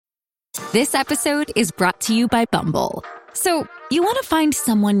This episode is brought to you by Bumble. So, you want to find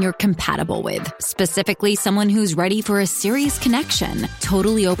someone you're compatible with, specifically someone who's ready for a serious connection,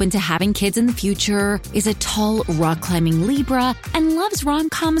 totally open to having kids in the future, is a tall, rock-climbing Libra, and loves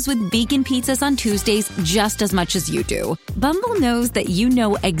rom-coms with vegan pizzas on Tuesdays just as much as you do. Bumble knows that you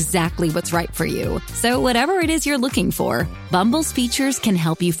know exactly what's right for you. So whatever it is you're looking for, Bumble's features can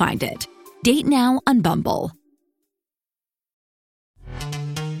help you find it. Date now on Bumble.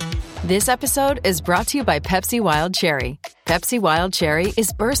 This episode is brought to you by Pepsi Wild Cherry. Pepsi Wild Cherry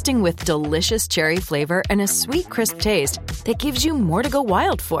is bursting with delicious cherry flavor and a sweet, crisp taste that gives you more to go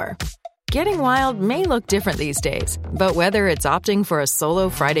wild for. Getting wild may look different these days, but whether it's opting for a solo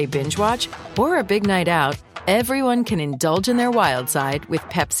Friday binge watch or a big night out, everyone can indulge in their wild side with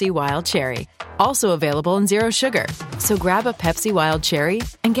Pepsi Wild Cherry. Also available in Zero Sugar. So grab a Pepsi Wild Cherry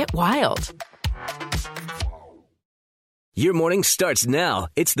and get wild. Your morning starts now.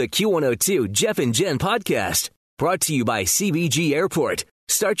 It's the Q102 Jeff and Jen podcast. Brought to you by CBG Airport.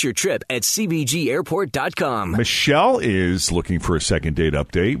 Start your trip at CBGAirport.com. Michelle is looking for a second date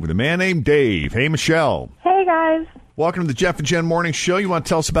update with a man named Dave. Hey, Michelle. Hey, guys. Welcome to the Jeff and Jen Morning Show. You want to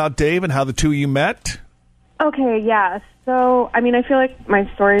tell us about Dave and how the two of you met? Okay, yeah. So, I feel like my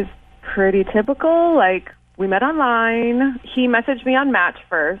story's pretty typical. Like, we met online. He messaged me on Match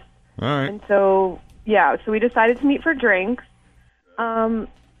first. All right. And so we decided to meet for drinks. I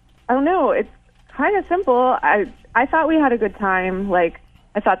don't know. It's kind of simple. I thought we had a good time. Like,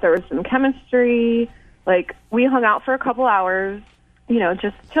 I thought there was some chemistry. Like, we hung out for a couple hours,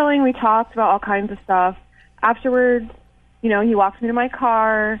 just chilling. We talked about all kinds of stuff. Afterwards, he walked me to my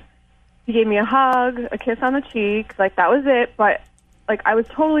car. He gave me a hug, a kiss on the cheek. Like, that was it. But, like, I was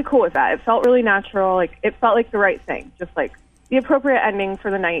totally cool with that. It felt really natural. Like, it felt like the right thing. Just, like, the appropriate ending for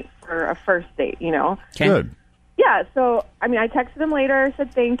the night for a first date, Okay. Good. Yeah, so, I texted him later,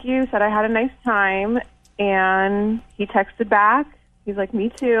 said thank you, said I had a nice time, and he texted back. He's like,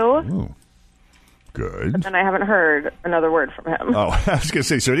 me too. Oh, good. But then I haven't heard another word from him. Oh, I was going to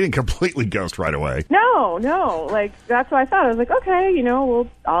say, so he didn't completely ghost right away. No. Like, that's what I thought. I was like, okay,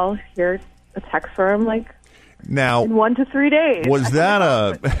 I'll hear a text from him, now, in 1 to 3 days. Was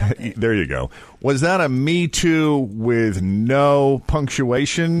that there you go. Was that a me too with no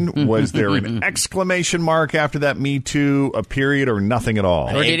punctuation? Was there an exclamation mark after that me too, a period, or nothing at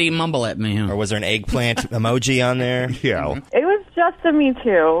all? Or did he mumble at me? Or was there an eggplant emoji on there? Yeah. It was just a me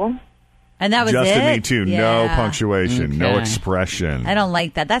too. And that was just it? a me too, Yeah. no punctuation, no Okay. expression. I don't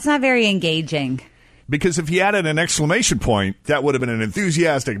like that. That's not very engaging. Because if he added an exclamation point, that would have been an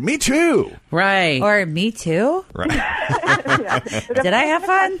enthusiastic me too. Right. Or me too? Right. Did I have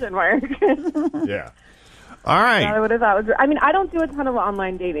fun? Question mark. Yeah. All right. I would have thought was. I don't do a ton of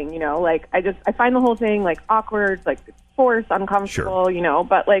online dating. Like I find the whole thing like awkward, like forced, uncomfortable. Sure.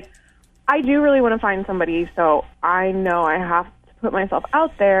 But like I do really want to find somebody, so I know I have to put myself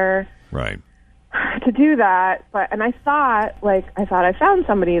out there. Right. To do that, and I thought I found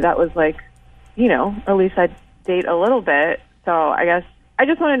somebody that was like, at least I'd date a little bit. So I guess I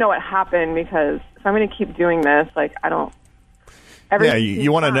just want to know what happened, because if I'm going to keep doing this, like, I don't. Yeah,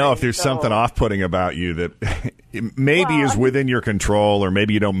 you want to know if there's something off-putting about you that maybe is within your control, or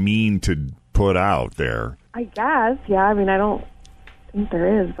maybe you don't mean to put out there. I guess, yeah. I don't think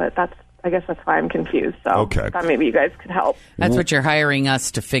there is, but I guess that's why I'm confused. So Okay. I thought maybe you guys could help. That's what you're hiring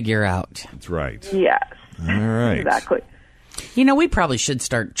us to figure out. That's right. Yes. All right. Exactly. We probably should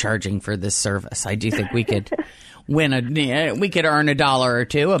start charging for this service. I do think we could we could earn $1 or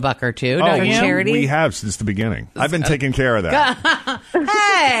 $2, $1 or $2. Don't you? charity? We have since the beginning. I've been taking care of that.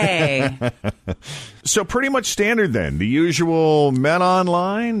 Hey! So pretty much standard then. The usual met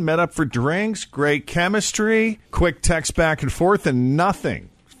online, met up for drinks, great chemistry, quick text back and forth, and nothing.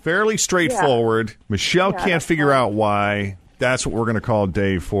 Fairly straightforward. Yeah. Michelle can't figure out why. That's what we're going to call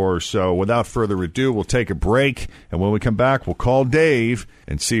Dave for. So without further ado, we'll take a break. And when we come back, we'll call Dave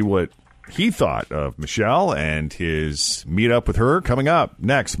and see what he thought of Michelle and his meetup with her coming up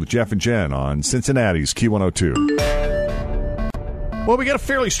next with Jeff and Jen on Cincinnati's Q102. Well, we got a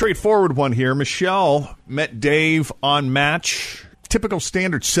fairly straightforward one here. Michelle met Dave on Match. Typical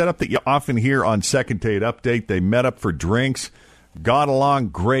standard setup that you often hear on Second Date Update. They met up for drinks, got along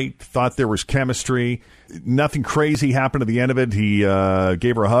great, thought there was chemistry. Nothing crazy happened at the end of it. He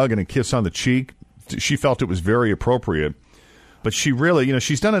gave her a hug and a kiss on the cheek. She felt it was very appropriate. But she really,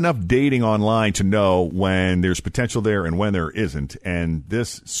 she's done enough dating online to know when there's potential there and when there isn't. And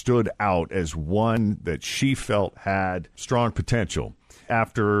this stood out as one that she felt had strong potential.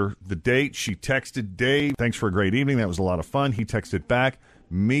 After the date, she texted Dave, "Thanks for a great evening. That was a lot of fun." He texted back,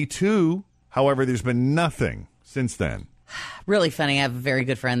 "Me too." However, there's been nothing since then. Really funny. I have a very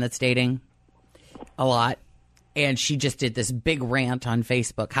good friend that's dating a lot, and she just did this big rant on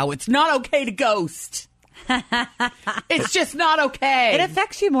Facebook how it's not okay to ghost. It's just not okay. It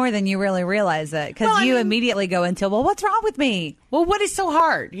affects you more than you really realize it because you immediately go into, well, what's wrong with me? Well, what is so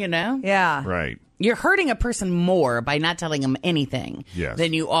hard, Yeah. Right. You're hurting a person more by not telling them anything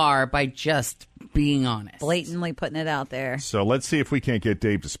than you are by just being honest. Blatantly putting it out there. So let's see if we can't get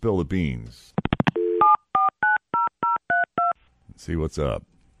Dave to spill the beans. Let's see what's up.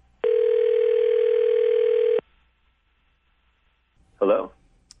 Hello?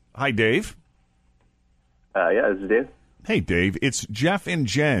 Hi, Dave. Yeah, this is Dave. Hey, Dave. It's Jeff and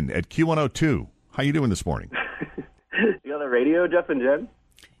Jen at Q102. How you doing this morning? You on the radio, Jeff and Jen?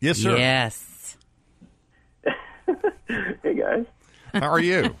 Yes, sir. Yes. Hey, guys. How are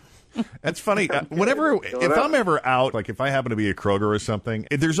you? That's funny. If I'm ever out, like if I happen to be at Kroger or something,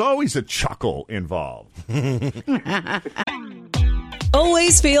 there's always a chuckle involved.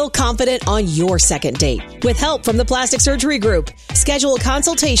 Always feel confident on your second date. With help from the Plastic Surgery Group. Schedule a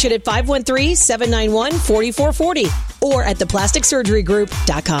consultation at 513-791-4440 or at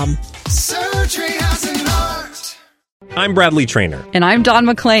theplasticsurgerygroup.com. Surgery has an art. I'm Bradley Trainer. And I'm Don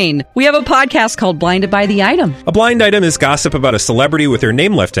McClain. We have a podcast called Blinded by the Item. A blind item is gossip about a celebrity with their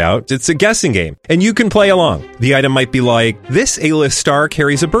name left out. It's a guessing game, and you can play along. The item might be like, this A-list star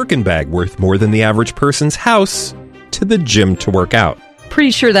carries a Birkin bag worth more than the average person's house to the gym to work out.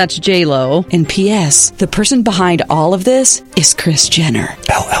 Pretty sure that's J-Lo. And P.S. the person behind all of this is Kris Jenner,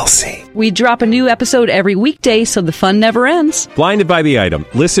 LLC. We drop a new episode every weekday so the fun never ends. Blinded by the Item.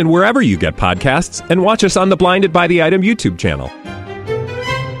 Listen wherever you get podcasts and watch us on the Blinded by the Item YouTube channel.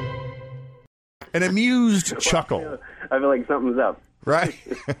 An amused chuckle. I feel like something's up. Right?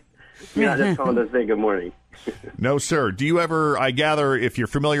 You're not just calling to say good morning. No, sir. Do you ever, I gather, if you're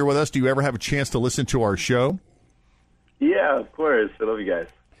familiar with us, do you ever have a chance to listen to our show? Yeah, of course. I love you guys.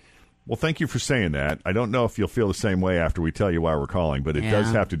 Well, thank you for saying that. I don't know if you'll feel the same way after we tell you why we're calling, but it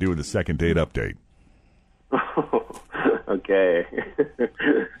does have to do with the second date update. Okay.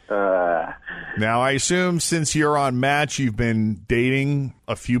 Now, I assume since you're on Match, you've been dating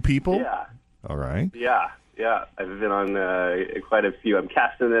a few people? Yeah. All right. Yeah. I've been on quite a few. I'm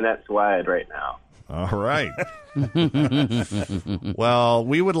casting the nets wide right now. All right. Well,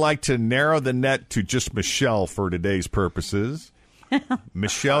 we would like to narrow the net to just Michelle for today's purposes.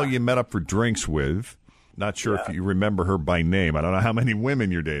 Michelle, you met up for drinks with. Not sure if you remember her by name. I don't know how many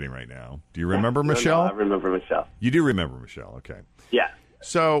women you're dating right now. Do you remember Michelle? No, I remember Michelle. You do remember Michelle. Okay. Yeah.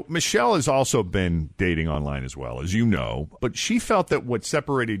 So Michelle has also been dating online as well, as you know. But she felt that what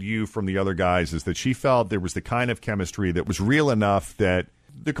separated you from the other guys is that she felt there was the kind of chemistry that was real enough that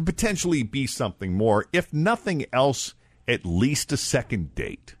there could potentially be something more, if nothing else, at least a second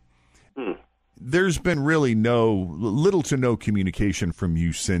date. There's been really little to no communication from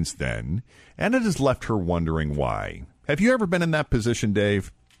you since then, and it has left her wondering why. Have you ever been in that position,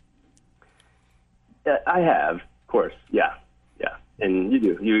 Dave? I have, of course. Yeah. And you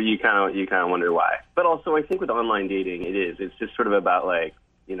do. You kind of wonder why. But also, I think with online dating, it's just sort of about like,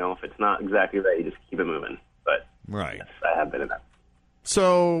 if it's not exactly right, you just keep it moving. But right, yes, I have been in that.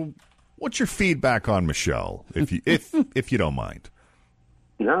 So, what's your feedback on Michelle, if you don't mind?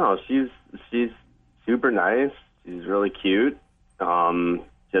 No, she's super nice. She's really cute.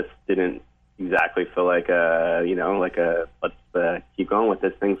 Just didn't exactly feel like let's keep going with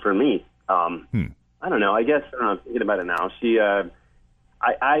this thing for me. I don't know. I guess thinking about it now, she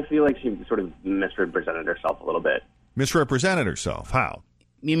I feel like she sort of misrepresented herself a little bit. Misrepresented herself? How?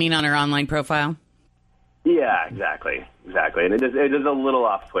 You mean on her online profile? Yeah, exactly. And it is a little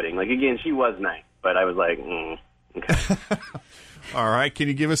off-putting. Like, again, she was nice, but I was like, okay. All right. Can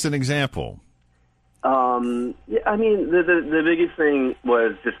you give us an example? Yeah, I mean, the biggest thing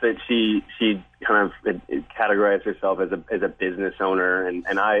was just that she kind of categorized herself as a business owner,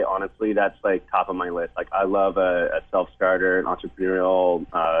 and I honestly, that's like top of my list. Like, I love a self-starter, an entrepreneurial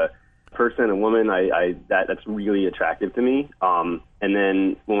person, a woman. That's really attractive to me. And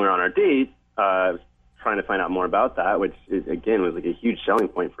then when we were on our date, I was trying to find out more about that, which again was like a huge selling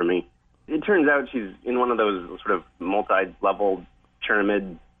point for me. It turns out she's in one of those sort of multi-level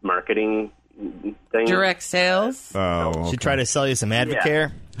pyramid marketing thing. Direct sales. Oh, okay. She tried to sell you some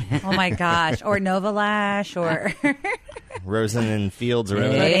Advocare. Yeah. Oh my gosh, or Novalash, or Rosen and Fields, or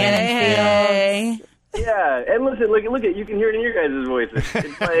Hey. Yeah, and listen, look at you can hear it in your guys' voices.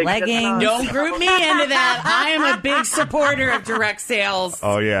 It's like, leggings. Don't group me into that. I am a big supporter of direct sales.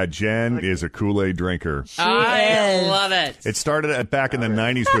 Oh, yeah. Jen is a Kool-Aid drinker. I love it. It started back in the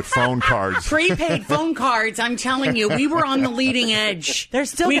 90s with phone cards. Prepaid phone cards, I'm telling you, we were on the leading edge. They're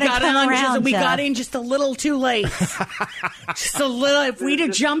still we gonna got come on around, we Jeff. got in just a little too late. Just a little. If we'd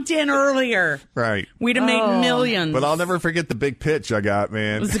have jumped in earlier, Right. we'd have made millions. But I'll never forget the big pitch I got,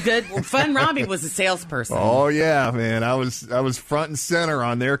 man. It was a good fun. Robbie was a salesperson. Oh yeah, man! I was front and center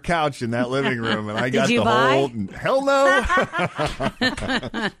on their couch in that living room, and I got you the buy? whole. Hell no!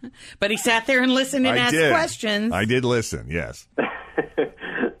 But he sat there and listened and asked questions. I did listen. Yes.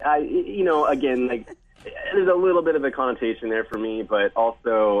 Again, like there's a little bit of a connotation there for me, but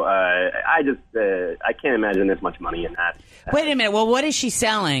also I can't imagine there's much money in that. Wait a minute. Well, what is she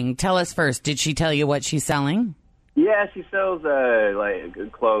selling? Tell us first. Did she tell you what she's selling? Yeah, she sells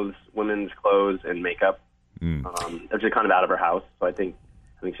like clothes, women's clothes, and makeup. They're just kind of out of her house, so I think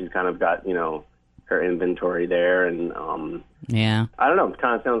she's kind of got her inventory there, and yeah, I don't know. It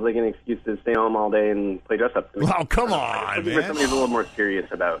kind of sounds like an excuse to stay home all day and play dress up. Oh, come on, looking man! for somebody who's a little more serious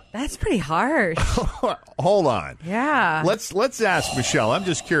about. That's pretty harsh. Hold on. Yeah. Let's ask Michelle. I'm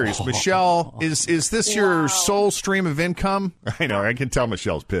just curious. Michelle, is this your sole stream of income? I know. I can tell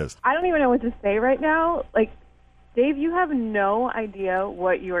Michelle's pissed. I don't even know what to say right now. Like, Dave, you have no idea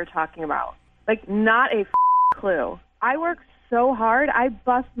what you are talking about. Like, not a clue. I work so hard. I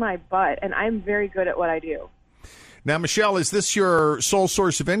bust my butt, and I'm very good at what I do. Now, Michelle, is this your sole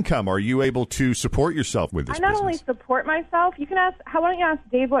source of income? Are you able to support yourself with this I not business? only support myself, you can ask, why don't you ask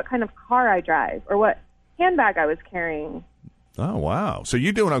Dave what kind of car I drive or what handbag I was carrying? Oh, wow. So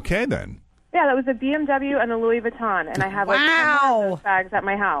you're doing okay then. Yeah, that was a BMW and a Louis Vuitton, and I have like 10 of those bags at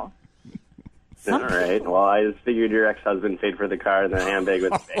my house. All right. Well, I just figured your ex-husband paid for the car and the handbag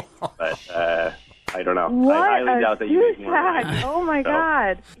was fake, but I don't know. What I highly doubt that you make more than I douchebag. do. Oh, my So,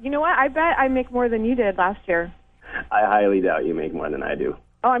 God. You know what? I bet I make more than you did last year. I highly doubt you make more than I do.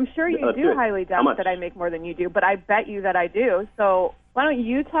 Oh, I'm sure you Let's do do it. highly How doubt much? that I make more than you do, but I bet you that I do. So why don't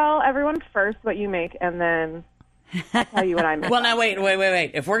you tell everyone first what you make, and then I'll tell you what I make. Well, now wait.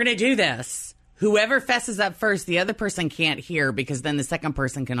 If we're gonna do this, whoever fesses up first, the other person can't hear because then the second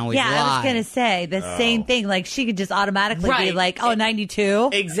person can always lie. I was going to say the same thing. Like, she could just automatically be Right. like, 92.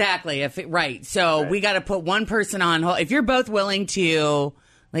 Exactly. So we got to put one person on hold. If you're both willing to,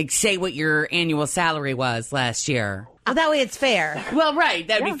 like, say what your annual salary was last year. Well, that way it's fair. Well, right.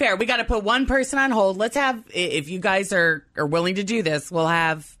 That'd be fair. We got to put one person on hold. Let's have, if you guys are willing to do this, we'll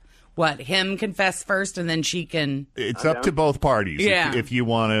have, him confess first and then she can. It's up to both parties. Yeah. If you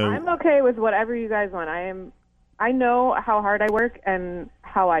want to. I'm okay with whatever you guys want. I know how hard I work and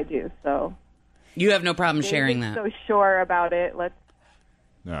how I do, so. You have no problem sharing Dave's that. so sure about it. Let's,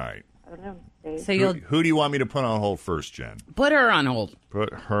 All right. I don't know, Dave. So you'll. Who do you want me to put on hold first, Jen? Put her on hold.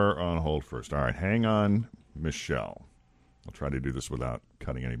 Put her on hold first. All right. Hang on, Michelle. I'll try to do this without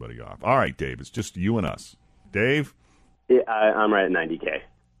cutting anybody off. All right, Dave. It's just you and us. Dave? Yeah, I'm right at $90K.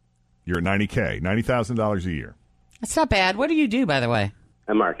 You're at $90K, $90,000 a year. That's not bad. What do you do, by the way?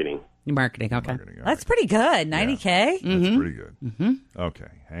 I'm marketing. You're marketing. Okay. Marketing, all That's pretty good. 90K. right. That's pretty good. Mm-hmm. Okay.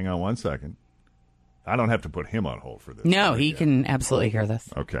 Hang on one second. I don't have to put him on hold for this. No, he can absolutely hear this.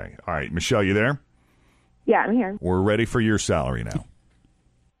 Okay. All right. Michelle, you there? Yeah, I'm here. We're ready for your salary now.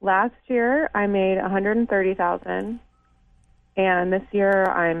 Last year, I made $130,000, and this year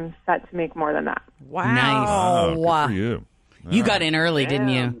I'm set to make more than that. Nice. Good for you. You got in early, didn't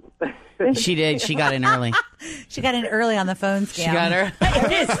you? She did. She got in early. She got in early on the phone scam. She got her.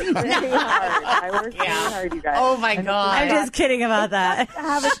 Very hard. I worked really hard, you guys. Oh, my God. I'm just kidding about that. To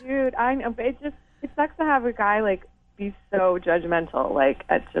have a dude, I know, but it sucks to have a guy like be so judgmental. Like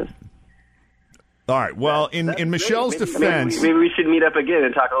it just. All right. Well, in Michelle's defense, Maybe we should meet up again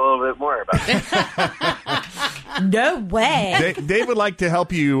and talk a little bit more about it. No way. Dave would like to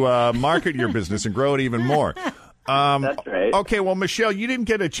help you market your business and grow it even more. That's right. Okay, well, Michelle, you didn't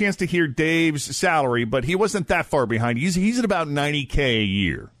get a chance to hear Dave's salary, but he wasn't that far behind. He's at about $90K a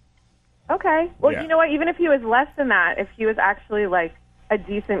year. Okay. Well, Yeah. you know what? Even if he was less than that, if he was actually like a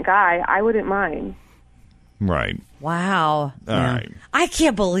decent guy, I wouldn't mind. Right. Wow. All right. I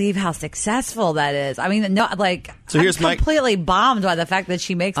can't believe how successful that is. I mean, no, like, So here's I'm my- completely bombed by the fact that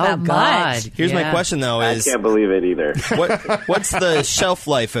she makes that God. much. Here's my Yeah. question, though, I is can't believe it either. what's the shelf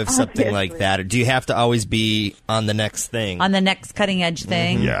life of something like that? Or do you have to always be on the next thing? On the next cutting edge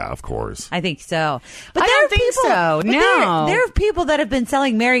thing. Yeah, of course. I think so. But I there don't are think people, so. but No. There are people that have been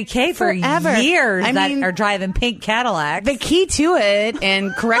selling Mary Kay for Forever. years I that mean, are driving pink Cadillacs. The key to it,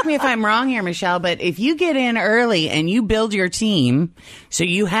 and correct me if I'm wrong here, Michelle, but if you get in early and you build your team, so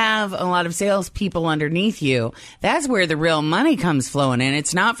you have a lot of salespeople underneath you, that's where the real money comes flowing in.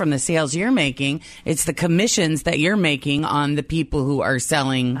 It's not from the sales you're making. It's the commissions that you're making on the people who are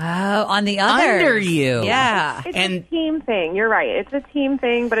selling on the others. under you. Yeah. It's a team thing. You're right. It's a team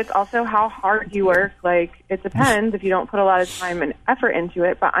thing, but it's also how hard you work. Like, it depends if you don't put a lot of time and effort into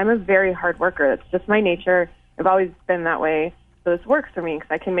it, but I'm a very hard worker. That's just my nature. I've always been that way. So this works for me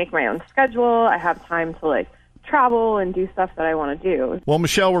because I can make my own schedule. I have time to, like, travel and do stuff that I want to do. Well,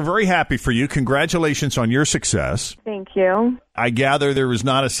 Michelle, we're very happy for you. Congratulations on your success. Thank you. I gather there was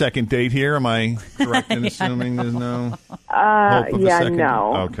not a second date here. Am I correct in assuming there's no hope of a second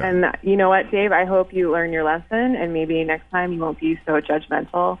no. date? Okay. And you know what, Dave? I hope you learn your lesson, and maybe next time you won't be so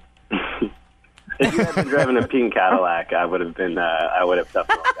judgmental. If you had been driving a pink Cadillac, I would have definitely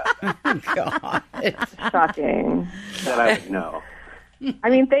got that. God. Shocking. Then I would know.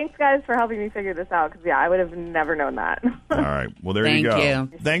 I mean, thanks, guys, for helping me figure this out, because, I would have never known that. All right. Well, there you go.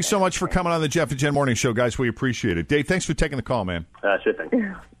 Thank you. Thanks so much for coming on the Jeff and Jen Morning Show, guys. We appreciate it. Dave, thanks for taking the call, man. Sure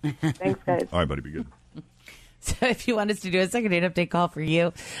thing. Thanks, guys. All right, buddy. Be good. So if you want us to do a second date update, call for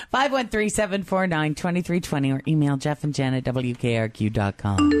you, 513-749-2320, or email Jeff and Jen at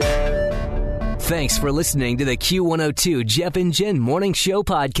WKRQ.com. Thanks for listening to the Q102 Jeff and Jen Morning Show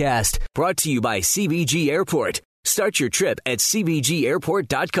podcast, brought to you by CBG Airport. Start your trip at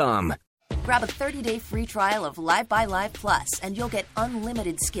CBGAirport.com. Grab a 30-day free trial of Live by Live Plus, and you'll get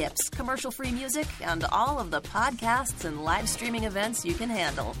unlimited skips, commercial-free music, and all of the podcasts and live streaming events you can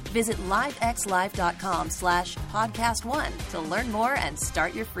handle. Visit livexlive.com/podcast1 to learn more and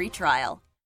start your free trial.